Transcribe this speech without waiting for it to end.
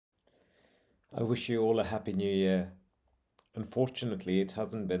I wish you all a happy new year. Unfortunately, it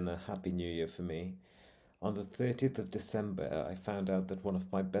hasn't been a happy new year for me. On the 30th of December, I found out that one of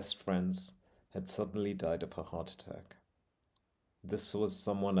my best friends had suddenly died of a heart attack. This was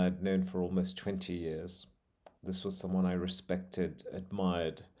someone I'd known for almost 20 years. This was someone I respected,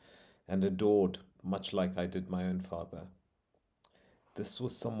 admired, and adored, much like I did my own father. This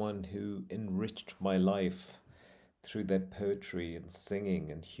was someone who enriched my life through their poetry and singing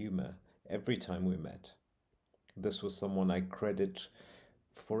and humor every time we met. This was someone I credit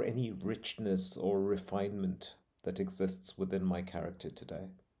for any richness or refinement that exists within my character today.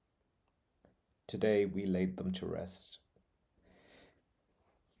 Today, we laid them to rest.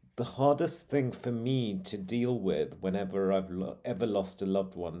 The hardest thing for me to deal with whenever I've ever lost a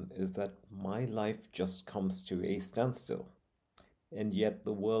loved one is that my life just comes to a standstill, and yet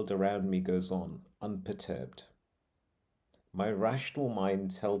the world around me goes on unperturbed. My rational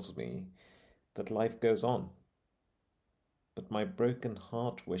mind tells me that life goes on, but my broken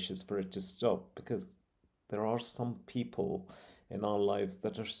heart wishes for it to stop because there are some people in our lives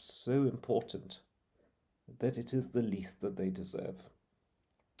that are so important that it is the least that they deserve.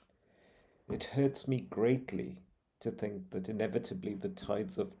 It hurts me greatly to think that inevitably the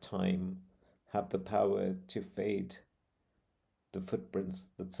tides of time have the power to fade the footprints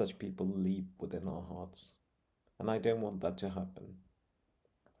that such people leave within our hearts. And I don't want that to happen.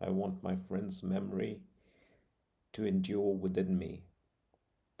 I want my friend's memory to endure within me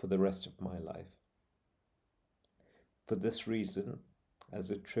for the rest of my life. For this reason, as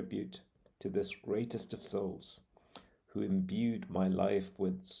a tribute to this greatest of souls, who imbued my life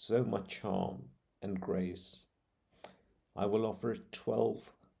with so much charm and grace, I will offer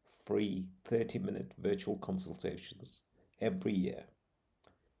 12 free 30-minute virtual consultations every year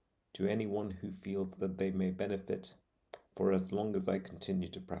to anyone who feels that they may benefit for as long as I continue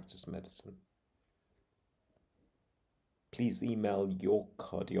to practice medicine. Please email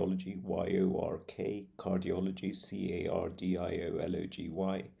yorkcardiology, Y-O-R-K, cardiology,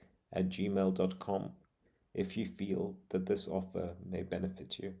 C-A-R-D-I-O-L-O-G-Y, @gmail.com if you feel that this offer may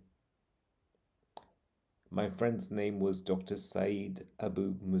benefit you. My friend's name was Dr. Saeed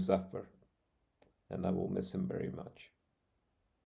Abu Muzaffar, and I will miss him very much.